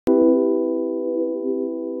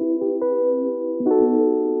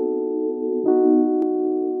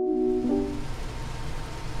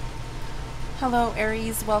Hello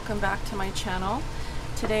Aries, welcome back to my channel.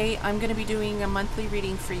 Today I'm going to be doing a monthly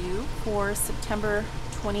reading for you for September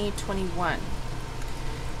 2021.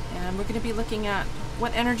 And we're going to be looking at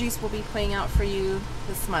what energies will be playing out for you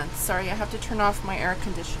this month. Sorry, I have to turn off my air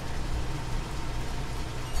conditioner.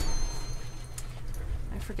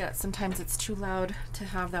 I forget, sometimes it's too loud to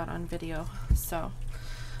have that on video. So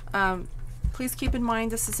please keep in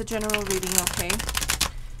mind this is a general reading, okay?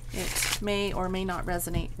 It may or may not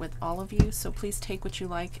resonate with all of you, so please take what you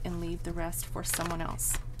like and leave the rest for someone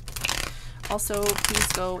else. Also, please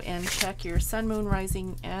go and check your sun, moon,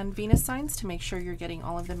 rising, and Venus signs to make sure you're getting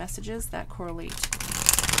all of the messages that correlate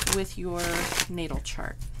with your natal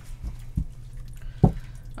chart.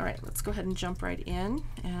 All right, let's go ahead and jump right in.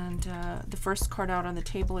 And the first card out on the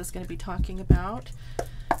table is going to be talking about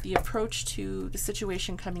the approach to the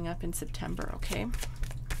situation coming up in September, okay?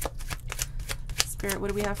 Spirit, what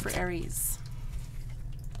do we have for Aries?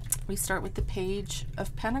 We start with the Page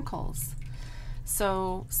of Pentacles.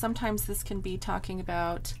 So sometimes this can be talking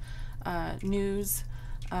about news.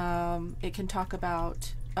 It can talk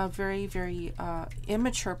about a very, very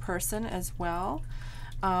immature person as well.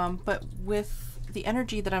 But with the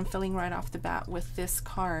energy that I'm feeling right off the bat with this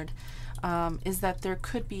card, is that there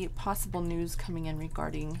could be possible news coming in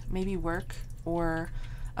regarding maybe work or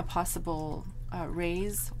a possible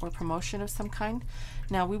raise or promotion of some kind.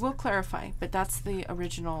 Now we will clarify, but that's the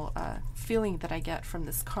original feeling that I get from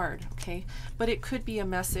this card, okay? But it could be a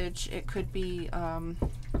message, it could be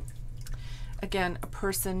again a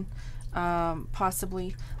person,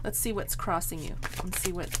 possibly. Let's see what's crossing you and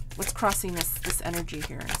see what's crossing this energy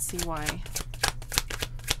here and see why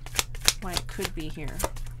it could be here.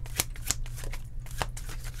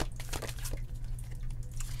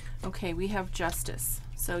 Okay, we have Justice.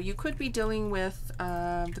 So you could be dealing with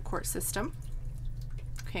the court system.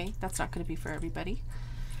 Okay, that's not going to be for everybody.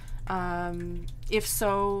 If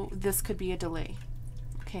so, this could be a delay.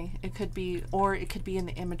 Okay, it could be, or it could be in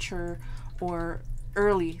the immature or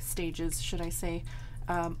early stages, should I say,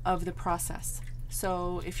 of the process.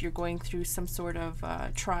 So if you're going through some sort of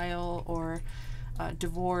trial or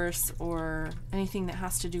divorce or anything that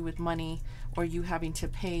has to do with money, or you having to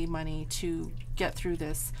pay money to get through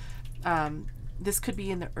this, this could be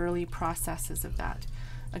in the early processes of that.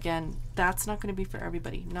 Again, that's not going to be for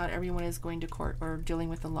everybody. Not everyone is going to court or dealing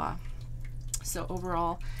with the law. So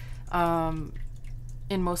overall,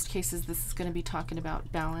 in most cases, this is going to be talking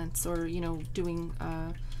about balance, or, you know, doing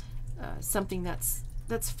something that's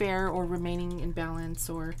fair, or remaining in balance,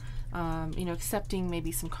 or you know, accepting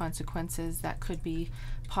maybe some consequences that could be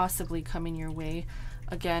possibly coming your way.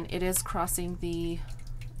 Again, it is crossing the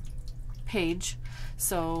page,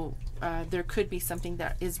 so there could be something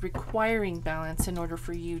that is requiring balance in order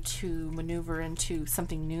for you to maneuver into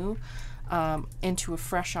something new, into a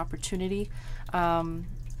fresh opportunity.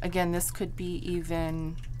 Again, this could be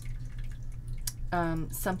even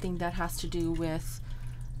something that has to do with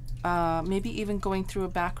maybe even going through a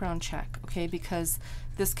background check, okay? Because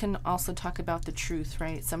this can also talk about the truth,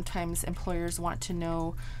 right? Sometimes employers want to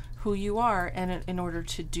know who you are, and in order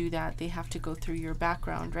to do that, they have to go through your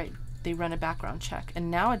background, right? They run a background check. And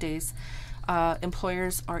nowadays,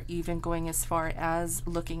 employers are even going as far as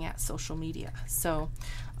looking at social media. So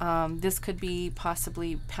this could be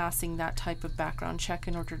possibly passing that type of background check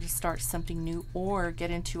in order to start something new, or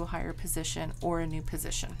get into a higher position or a new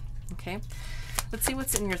position, okay? Let's see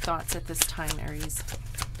what's in your thoughts at this time, Aries.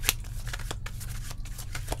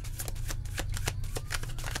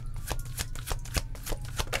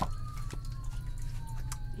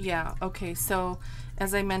 Yeah, okay, so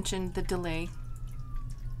as I mentioned, the delay.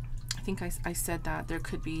 I think I said that there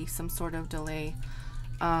could be some sort of delay.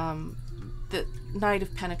 The Knight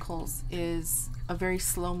of Pentacles is a very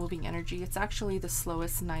slow-moving energy. It's actually the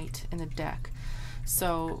slowest knight in the deck.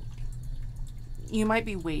 So you might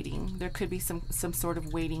be waiting. There could be some sort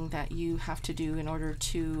of waiting that you have to do in order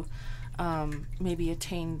to maybe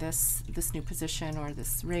attain this new position, or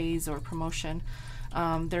this raise or promotion.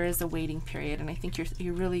 There is a waiting period, and I think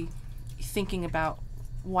you're really thinking about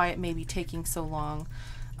why it may be taking so long.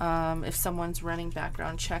 If someone's running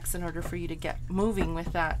background checks in order for you to get moving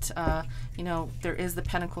with that, you know, there is the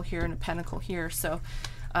pentacle here and a pentacle here. So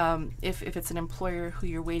if it's an employer who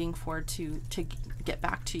you're waiting for to get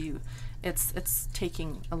back to you, it's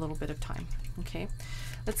taking a little bit of time, okay?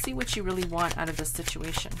 Let's see what you really want out of this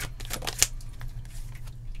situation.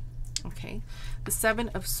 Okay, the Seven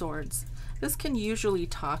of Swords. This can usually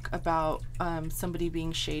talk about somebody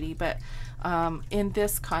being shady, but in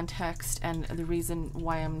this context, and the reason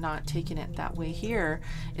why I'm not taking it that way here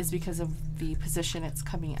is because of the position it's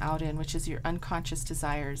coming out in, which is your unconscious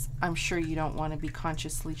desires. I'm sure you don't want to be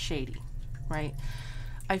consciously shady, right?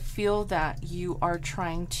 I feel that you are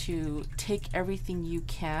trying to take everything you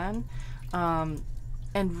can, and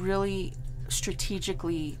really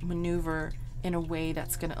strategically maneuver in a way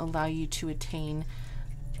that's going to allow you to attain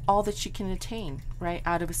all that you can attain, right,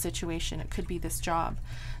 out of a situation. It could be this job.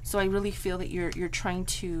 So I really feel that you're trying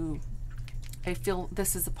to, I feel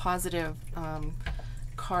this is a positive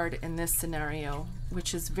card in this scenario,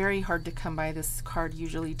 which is very hard to come by. This card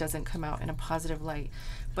usually doesn't come out in a positive light,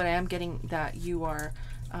 but I am getting that you are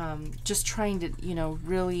just trying to, you know,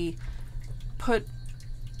 really put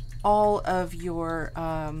all of your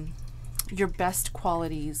best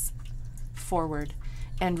qualities forward,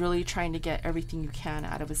 and really trying to get everything you can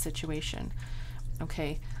out of a situation.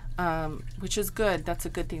 Okay, which is good. That's a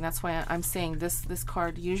good thing. That's why I'm saying this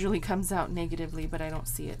card usually comes out negatively, but I don't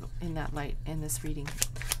see it in that light in this reading.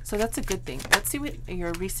 So that's a good thing. Let's see what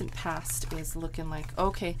your recent past is looking like.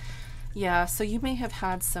 Okay, yeah, so you may have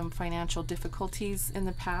had some financial difficulties in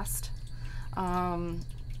the past,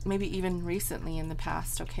 maybe even recently in the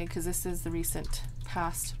past, okay, because this is the recent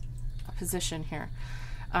past position here.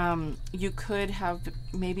 You could have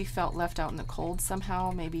maybe felt left out in the cold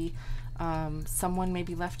somehow. Maybe someone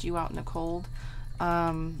maybe left you out in the cold.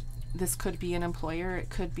 This could be an employer. It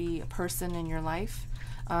could be a person in your life.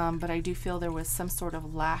 But I do feel there was some sort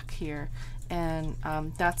of lack here. And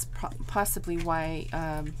that's possibly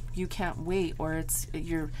why you can't wait, or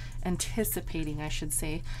you're anticipating, I should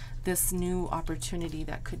say, this new opportunity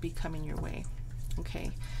that could be coming your way.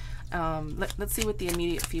 Okay. Let's see what the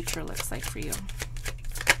immediate future looks like for you.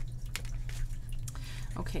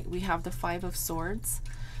 Okay, we have the Five of Swords.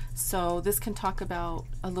 So this can talk about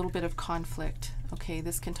a little bit of conflict. Okay,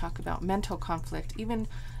 this can talk about mental conflict, even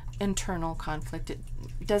internal conflict. It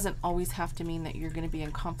doesn't always have to mean that you're going to be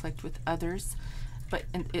in conflict with others, but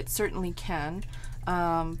it certainly can.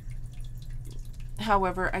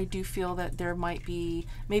 However, I do feel that there might be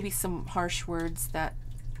maybe some harsh words that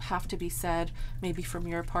have to be said, maybe from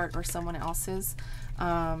your part or someone else's.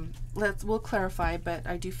 We'll clarify, but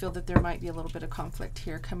I do feel that there might be a little bit of conflict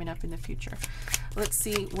here coming up in the future. Let's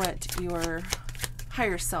see what your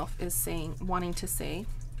higher self is saying, wanting to say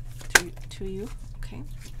to you. Okay,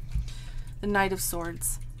 the Knight of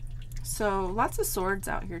Swords. So lots of swords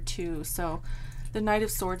out here too. So the Knight of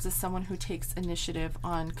Swords is someone who takes initiative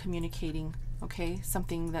on communicating. Okay,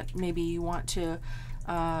 something that maybe you want to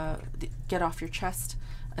get off your chest.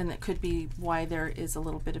 And that could be why there is a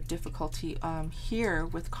little bit of difficulty here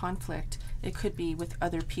with conflict. It could be with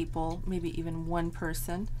other people, maybe even one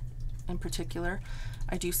person in particular.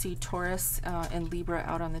 I do see Taurus and Libra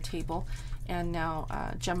out on the table, and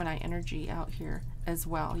now Gemini energy out here as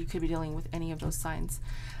well. You could be dealing with any of those signs.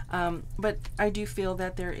 But I do feel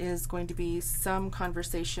that there is going to be some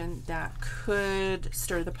conversation that could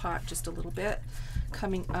stir the pot just a little bit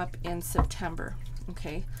coming up in September.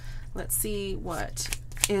 Okay, let's see what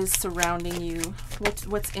is surrounding you,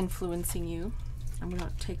 what's influencing you. I'm going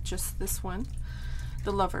to take just this one,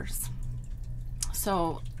 the Lovers.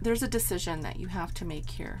 So there's a decision that you have to make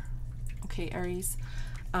here. Okay, Aries.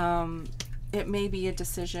 It may be a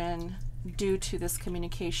decision due to this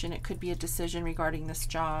communication. It could be a decision regarding this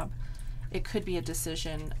job. It could be a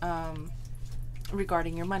decision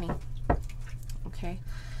regarding your money. Okay,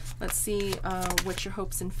 let's see what your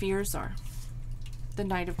hopes and fears are. The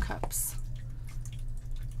Knight of Cups.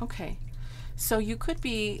 Okay, so you could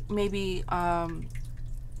be maybe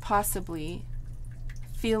possibly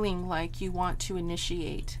feeling like you want to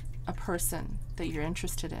initiate a person that you're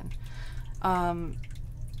interested in.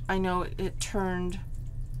 I know it turned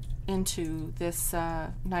into this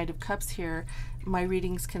Knight of Cups here. My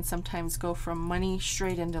readings can sometimes go from money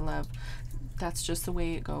straight into love. That's just the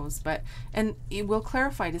way it goes. And it will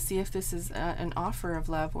clarify to see if this is an offer of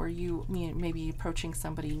love, or you maybe approaching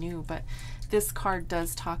somebody new. But this card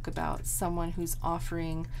does talk about someone who's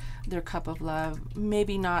offering their cup of love,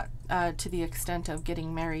 maybe not to the extent of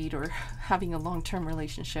getting married or having a long-term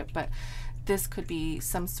relationship, but this could be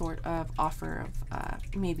some sort of offer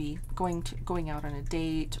of maybe going out on a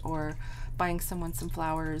date, or buying someone some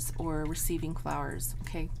flowers, or receiving flowers.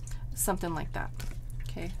 Okay, something like that.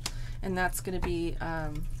 Okay. And that's going to be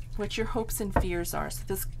what your hopes and fears are. So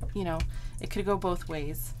this, it could go both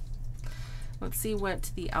ways. Let's see what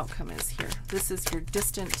the outcome is here. This is your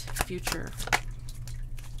distant future.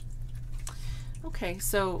 Okay,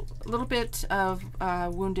 so a little bit of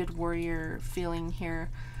wounded warrior feeling here.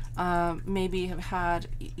 Maybe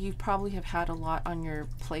you probably have had a lot on your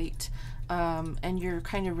plate, and you're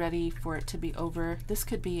kind of ready for it to be over. This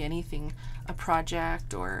could be anything, a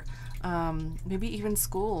project, or maybe even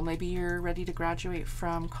school. Maybe you're ready to graduate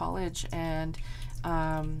from college, and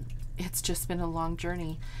it's just been a long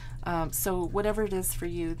journey. So whatever it is for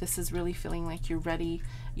you, this is really feeling like you're ready,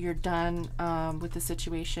 you're done with the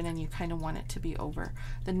situation, and you kind of want it to be over.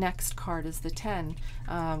 The next card is the 10,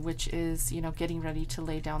 which is, you know, getting ready to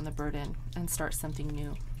lay down the burden and start something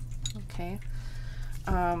new. Okay.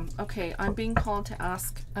 Okay, I'm being called to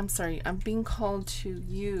ask, I'm sorry, I'm being called to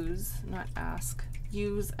use, not ask,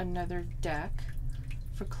 use another deck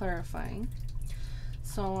for clarifying.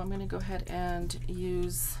 So I'm going to go ahead and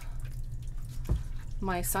use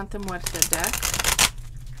my Santa Muerte deck.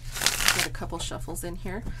 Get a couple shuffles in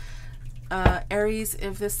here. Aries,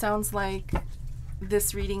 if this sounds like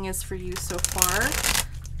this reading is for you so far,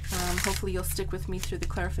 hopefully you'll stick with me through the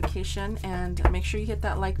clarification, and make sure you hit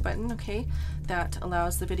that like button, okay? That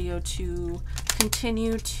allows the video to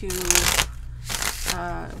continue to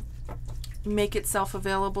make itself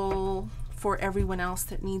available for everyone else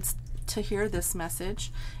that needs to hear this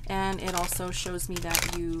message, and it also shows me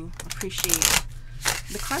that you appreciate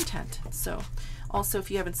the content. So also, if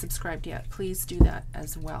you haven't subscribed yet, please do that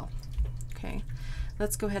as well. Okay,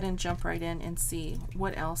 let's go ahead and jump right in and see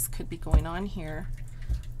what else could be going on here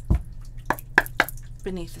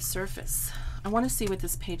beneath the surface. I want to see what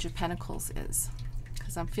this Page of Pentacles is,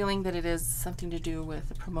 because I'm feeling that it is something to do with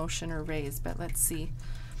a promotion or raise, but let's see.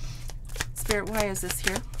 Spirit, why is this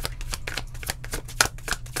here?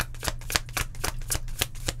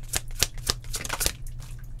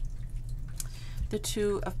 The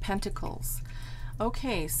Two of Pentacles.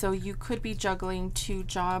 Okay, so you could be juggling 2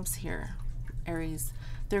 jobs here, Aries.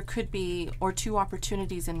 There could be, or 2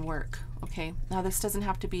 opportunities in work. Okay, now this doesn't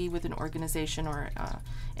have to be with an organization or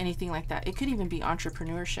anything like that. It could even be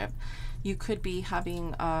entrepreneurship. You could be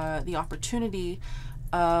having the opportunity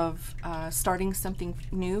of starting something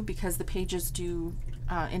new, because the pages do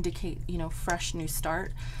indicate, you know, fresh new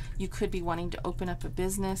start. You could be wanting to open up a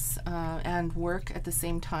business and work at the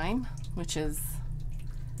same time, which is,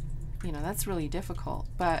 you know, that's really difficult,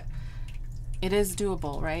 but it is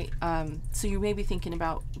doable, right? So you may be thinking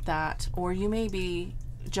about that, or you may be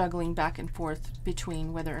juggling back and forth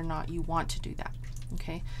between whether or not you want to do that.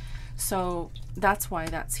 Okay, so that's why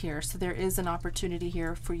that's here. So there is an opportunity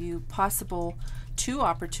here for you, possible 2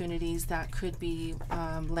 opportunities that could be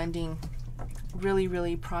lending really,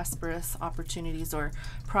 really prosperous opportunities or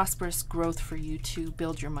prosperous growth for you to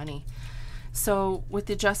build your money. So with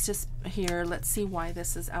the Justice here, let's see why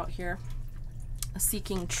this is out here.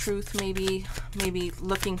 Seeking truth, maybe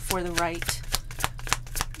looking for the right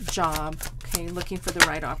job. Okay, looking for the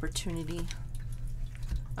right opportunity.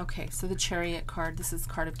 Okay, so the Chariot card, this is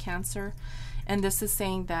card of Cancer, and this is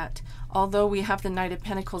saying that although we have the Knight of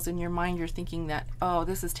Pentacles in your mind, you're thinking that, oh,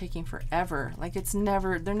 this is taking forever, like it's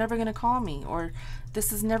never, they're never going to call me, or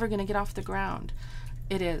this is never going to get off the ground.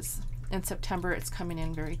 It is. In September, it's coming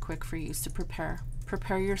in very quick for you, so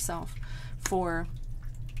prepare yourself for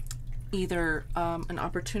either an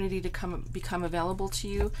opportunity to become available to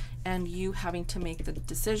you, and you having to make the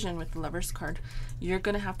decision with the Lover's card. You're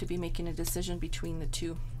going to have to be making a decision between the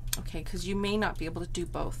 2, okay, because you may not be able to do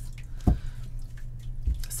both.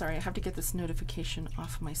 Sorry, I have to get this notification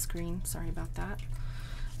off my screen. Sorry about that.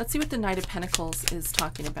 Let's see what the Knight of Pentacles is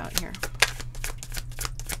talking about here.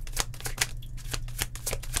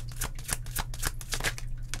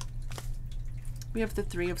 We have the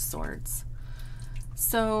Three of Swords.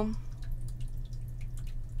 So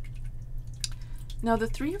now the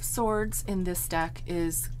Three of Swords in this deck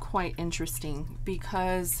is quite interesting,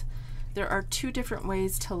 because there are 2 different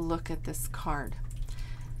ways to look at this card.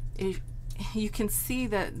 You can see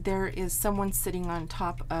that there is someone sitting on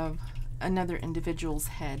top of another individual's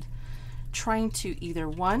head, trying to either,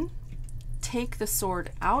 1, take the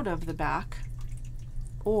sword out of the back,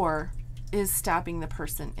 or is stabbing the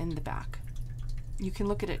person in the back. You can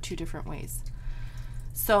look at it 2 different ways.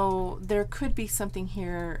 So there could be something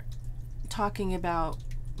here talking about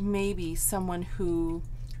maybe someone who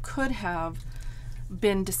could have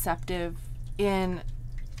been deceptive in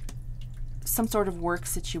some sort of work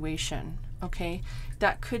situation. Okay,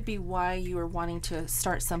 that could be why you are wanting to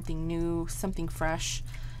start something new, something fresh.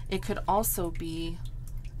 It could also be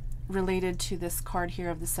related to this card here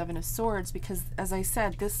of the Seven of Swords, because as I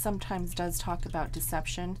said, this sometimes does talk about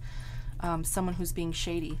deception, someone who's being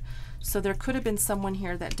shady. So there could have been someone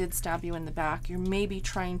here that did stab you in the back. You're maybe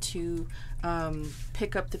trying to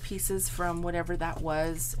pick up the pieces from whatever that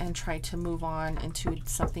was and try to move on into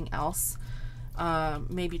something else.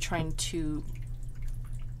 Maybe trying to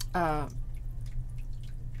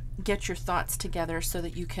get your thoughts together so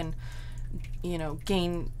that you can, you know,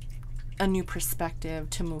 gain a new perspective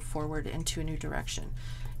to move forward into a new direction.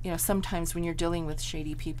 You know, sometimes when you're dealing with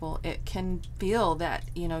shady people, it can feel that,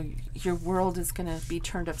 you know, your world is going to be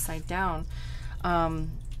turned upside down.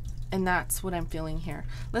 And that's what I'm feeling here.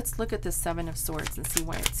 Let's look at the Seven of Swords and see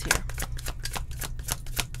why it's here.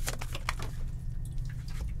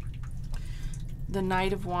 The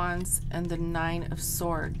Knight of Wands and the Nine of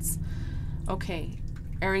Swords. Okay,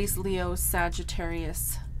 Aries, Leo,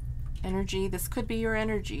 Sagittarius energy. This could be your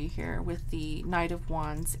energy here with the Knight of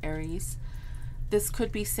Wands, Aries. This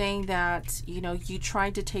could be saying that, you know, you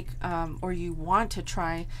tried to take, or you want to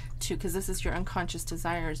try to, because this is your unconscious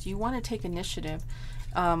desires, you want to take initiative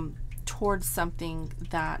towards something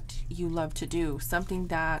that you love to do, something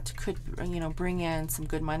that could, you know, bring in some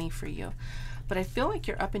good money for you. But I feel like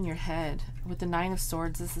you're up in your head with the Nine of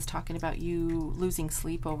Swords. This is talking about you losing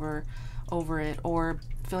sleep over it, or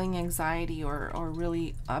feeling anxiety, or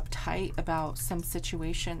really uptight about some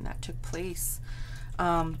situation that took place.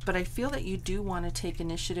 But I feel that you do want to take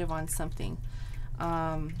initiative on something.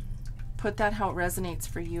 Put that how it resonates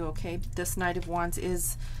for you, okay? This Knight of Wands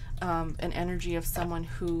is an energy of someone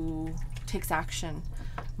who takes action,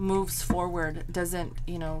 moves forward, doesn't,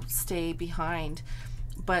 you know, stay behind.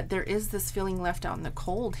 But there is this feeling left out in the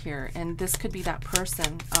cold here, and this could be that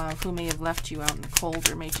person who may have left you out in the cold,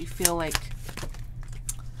 or made you feel like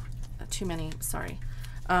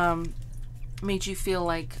made you feel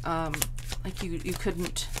like you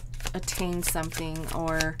couldn't attain something,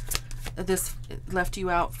 or this left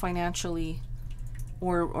you out financially,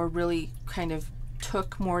 or really kind of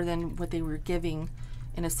took more than what they were giving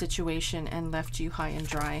in a situation and left you high and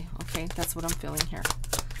dry. Okay, that's what I'm feeling here.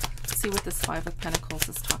 Let's see what this Five of Pentacles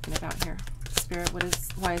is talking about here. Spirit,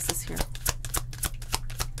 why is this here?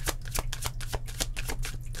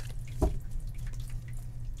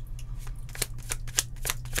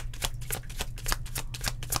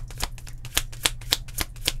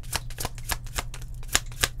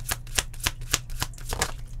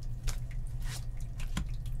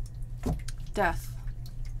 Death.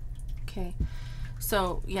 Okay,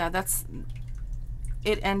 so yeah,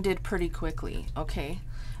 it ended pretty quickly. Okay,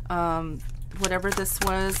 whatever this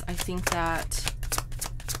was, I think that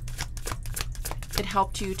it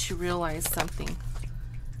helped you to realize something.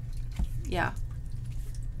 Yeah,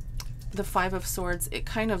 the Five of Swords, it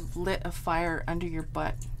kind of lit a fire under your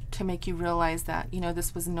butt to make you realize that, you know,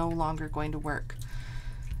 this was no longer going to work.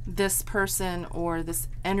 This person or this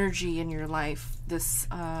energy in your life, this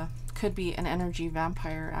could be an energy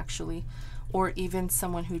vampire actually, or even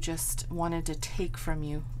someone who just wanted to take from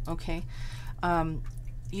you. Okay,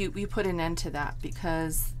 you put an end to that,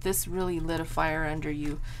 because this really lit a fire under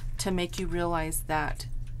you to make you realize that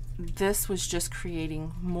this was just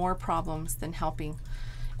creating more problems than helping,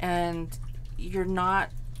 and you're not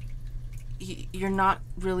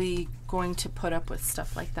really going to put up with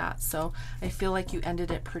stuff like that. So I feel like you ended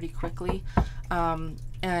it pretty quickly,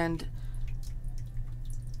 and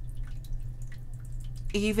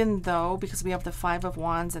even though, because we have the Five of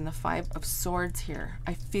Wands and the Five of Swords here,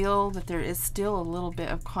 I feel that there is still a little bit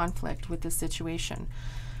of conflict with this situation.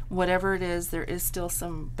 Whatever it is, there is still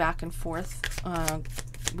some back and forth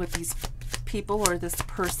with these people, or this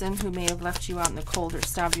person who may have left you out in the cold or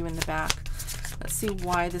stabbed you in the back. Let's see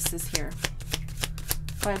why this is here.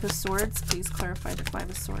 Five of Swords, please clarify the Five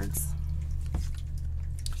of Swords.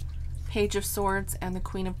 Page of Swords and the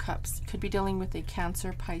Queen of Cups. Could be dealing with a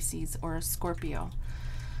Cancer, Pisces, or a Scorpio.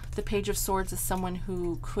 The Page of Swords is someone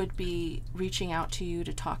who could be reaching out to you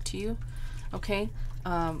to talk to you, okay?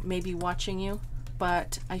 Maybe watching you,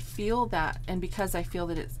 but I feel that, and because I feel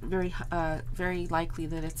that it's very likely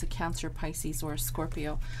that it's a Cancer, Pisces, or a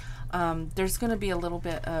Scorpio, there's going to be a little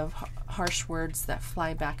bit of harsh words that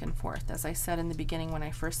fly back and forth. As I said in the beginning when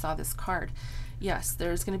I first saw this card, yes,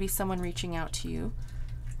 there's going to be someone reaching out to you,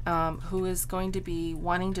 who is going to be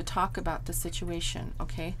wanting to talk about the situation,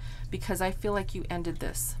 okay? Because I feel like you ended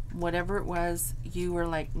this. Whatever it was, you were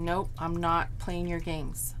like, nope, I'm not playing your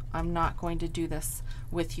games. I'm not going to do this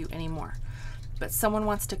with you anymore. But someone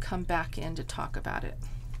wants to come back in to talk about it,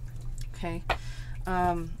 okay?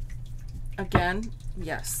 Again,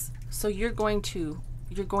 yes. So you're going to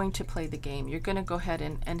play the game. You're going to go ahead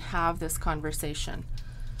and have this conversation.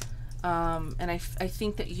 And I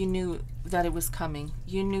think that you knew that it was coming.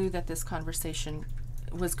 You knew that this conversation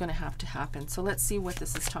was going to have to happen. So let's see what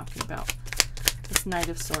this is talking about. This Knight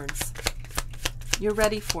of Swords. You're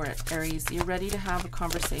ready for it, Aries. You're ready to have a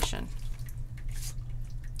conversation.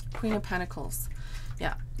 Queen of Pentacles.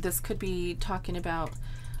 Yeah, this could be talking about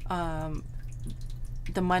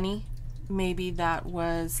the money maybe that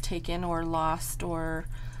was taken or lost or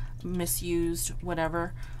misused,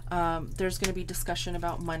 whatever. There's going to be discussion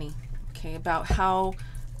about money. Okay, about how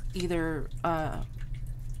either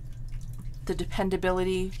the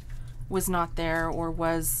dependability was not there, or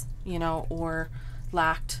was, you know, or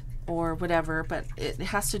lacked or whatever, but it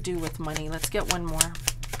has to do with money. Let's get one more.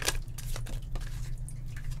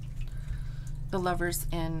 The Lovers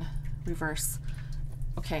in reverse.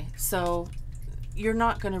 Okay, so you're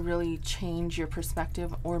not going to really change your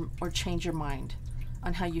perspective or change your mind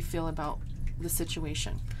on how you feel about the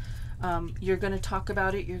situation. You're going to talk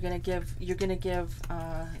about it. You're going to give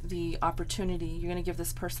the opportunity. You're going to give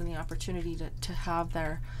this person the opportunity to have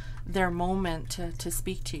their moment to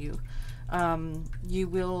speak to you. You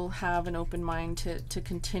will have an open mind to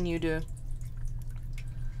continue to,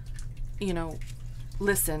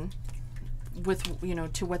 listen with,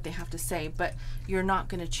 to what they have to say, but you're not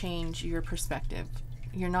going to change your perspective.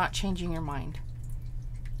 You're not changing your mind.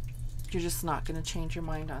 You're just not going to change your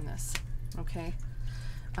mind on this. Okay.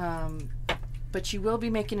 But you will be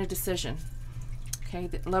making a decision. Okay.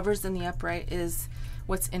 The Lovers in the upright is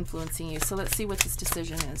what's influencing you. So let's see what this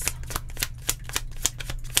decision is.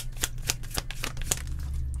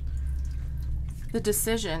 The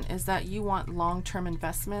decision is that you want long-term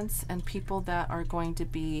investments and people that are going to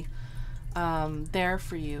be there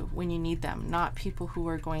for you when you need them, not people who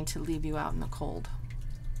are going to leave you out in the cold.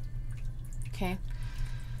 Okay?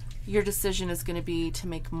 Your decision is going to be to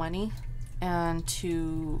make money and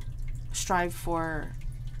to strive for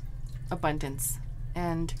abundance,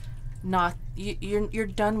 and not you're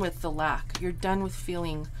done with the lack. You're done with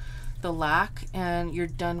feeling the lack, and you're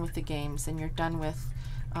done with the games, and you're done with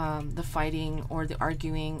the fighting or the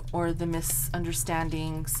arguing or the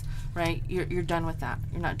misunderstandings, right? You're done with that.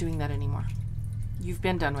 You're not doing that anymore. You've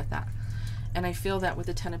been done with that. And I feel that with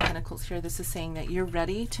the Ten of Pentacles here, this is saying that you're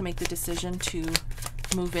ready to make the decision to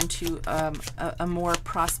move into a more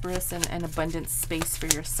prosperous and abundant space for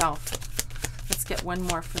yourself. Let's get one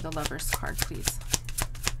more for the Lovers card, please.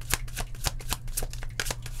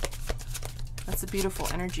 That's a beautiful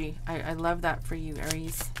energy. I love that for you,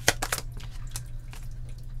 Aries.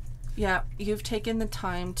 Yeah, you've taken the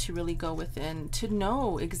time to really go within, to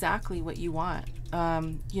know exactly what you want.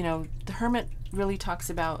 The Hermit really talks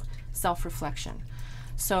about self-reflection.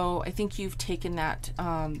 So I think you've taken that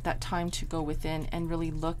time to go within and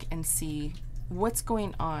really look and see what's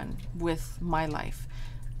going on with my life.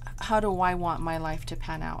 How do I want my life to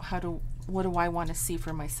pan out? What do I want to see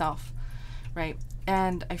for myself, right?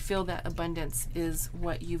 And I feel that abundance is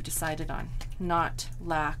what you've decided on, not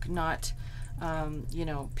lack, not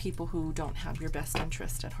people who don't have your best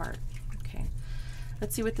interest at heart. Okay,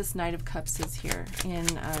 let's see what this Knight of Cups is here in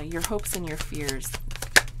your hopes and your fears.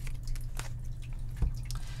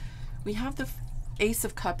 We have the Ace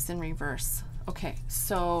of Cups in reverse. Okay,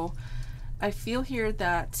 so I feel here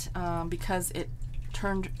that because it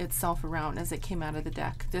turned itself around as it came out of the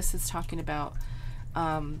deck, this is talking about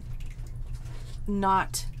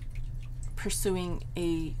not pursuing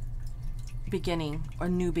a beginning or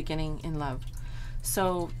new beginning in love.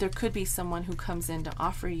 So there could be someone who comes in to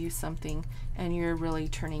offer you something and you're really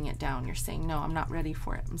turning it down. You're saying, no, I'm not ready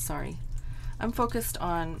for it. I'm sorry. I'm focused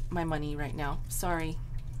on my money right now. Sorry.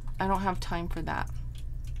 I don't have time for that.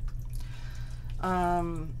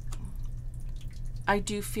 I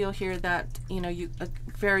do feel here that,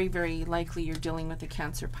 very, very likely you're dealing with a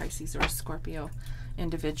Cancer, Pisces, or a Scorpio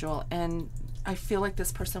individual. And I feel like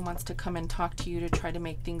this person wants to come and talk to you to try to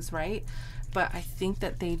make things right. But I think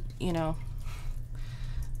that they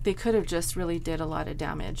could have just really did a lot of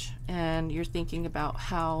damage. And you're thinking about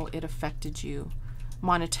how it affected you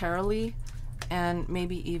monetarily and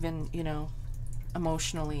maybe even,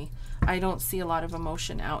 emotionally. I don't see a lot of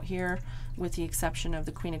emotion out here with the exception of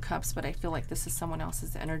the Queen of Cups, but I feel like this is someone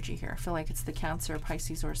else's energy here. I feel like it's the Cancer,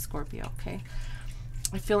 Pisces, or Scorpio, okay?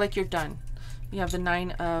 I feel like you're done. You have the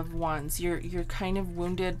Nine of Wands. You're kind of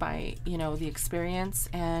wounded by, the experience,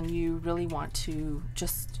 and you really want to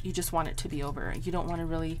you just want it to be over. You don't want to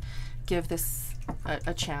really give this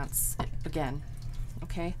a chance again,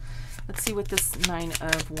 okay? Let's see what this Nine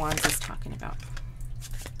of Wands is talking about.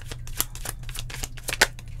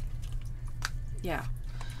 Yeah,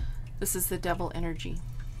 this is the Devil energy.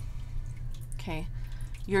 Okay,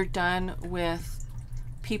 you're done with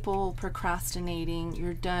people procrastinating.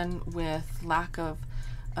 You're done with lack of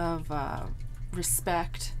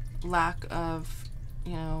respect, lack of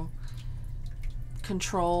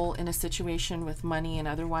control in a situation with money and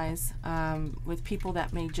otherwise, with people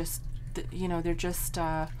that may just they're just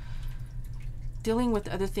dealing with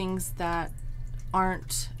other things that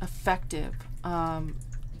aren't effective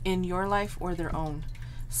in your life or their own.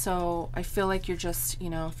 So I feel like you're just,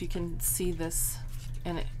 if you can see this,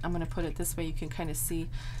 and I'm going to put it this way, you can kind of see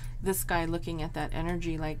this guy looking at that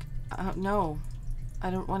energy like, no, I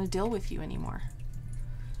don't want to deal with you anymore.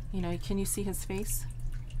 Can you see his face?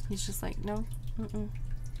 He's just like, no,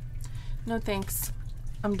 no thanks.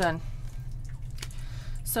 I'm done.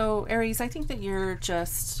 So Aries, I think that you're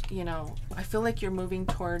just, you know, I feel like you're moving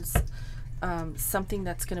towards something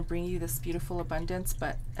that's going to bring you this beautiful abundance,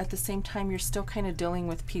 but at the same time, you're still kind of dealing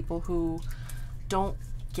with people who don't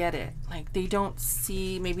get it. Like they don't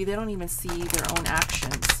see, maybe they don't even see their own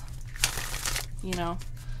actions, you know,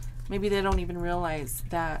 maybe they don't even realize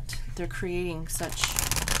that they're creating such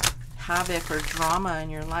havoc or drama in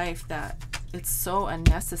your life that it's so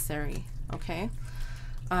unnecessary. Okay.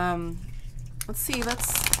 Let's see,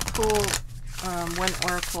 let's pull one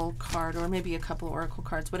oracle card, or maybe a couple of oracle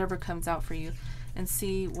cards, whatever comes out for you, and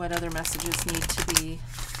see what other messages need to be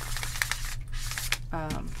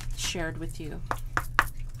shared with you.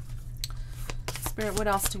 Spirit, what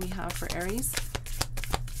else do we have for Aries?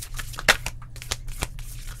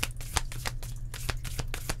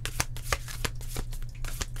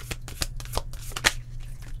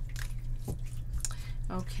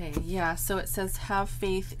 Okay, yeah, so it says have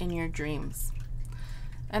faith in your dreams.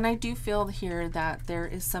 And I do feel here that there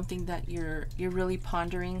is something that you're really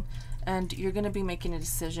pondering, and you're going to be making a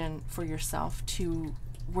decision for yourself to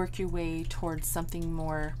work your way towards something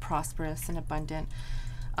more prosperous and abundant.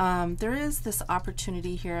 There is this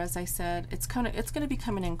opportunity here, as I said. It's going to be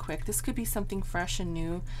coming in quick. This could be something fresh and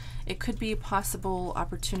new. It could be a possible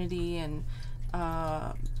opportunity and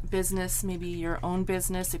business, maybe your own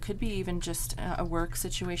business. It could be even just a work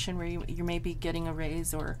situation where you may be getting a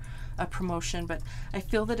raise or a promotion, but I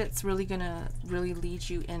feel that it's really going to lead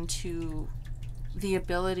you into the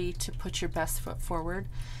ability to put your best foot forward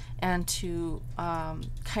and to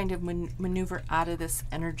kind of maneuver out of this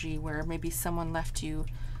energy where maybe someone left you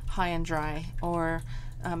high and dry, or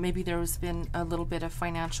maybe there has been a little bit of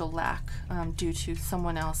financial lack due to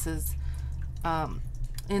someone else's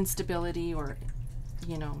instability, or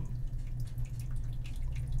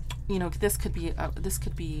this could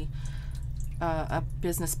be a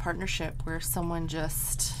business partnership where someone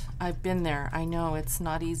just, I've been there, I know it's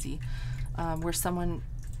not easy, where someone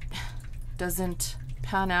doesn't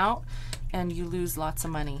pan out and you lose lots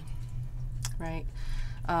of money, right?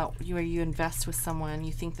 Where you invest with someone,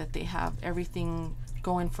 you think that they have everything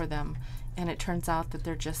going for them, and it turns out that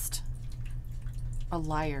they're just a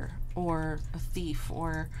liar or a thief,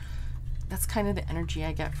 or that's kind of the energy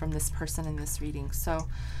I get from this person in this reading. So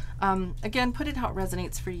again, put it how it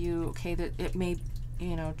resonates for you. Okay, that it may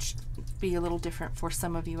be a little different for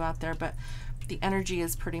some of you out there, but the energy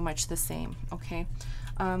is pretty much the same. Okay,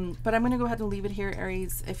 but I'm going to go ahead and leave it here,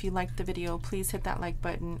 Aries. If you liked the video, please hit that like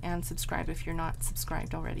button and subscribe if you're not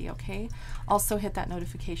subscribed already. Okay, also hit that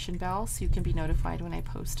notification bell so you can be notified when I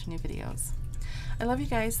post new videos. I love you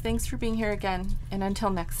guys. Thanks for being here again, and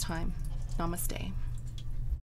until next time, namaste.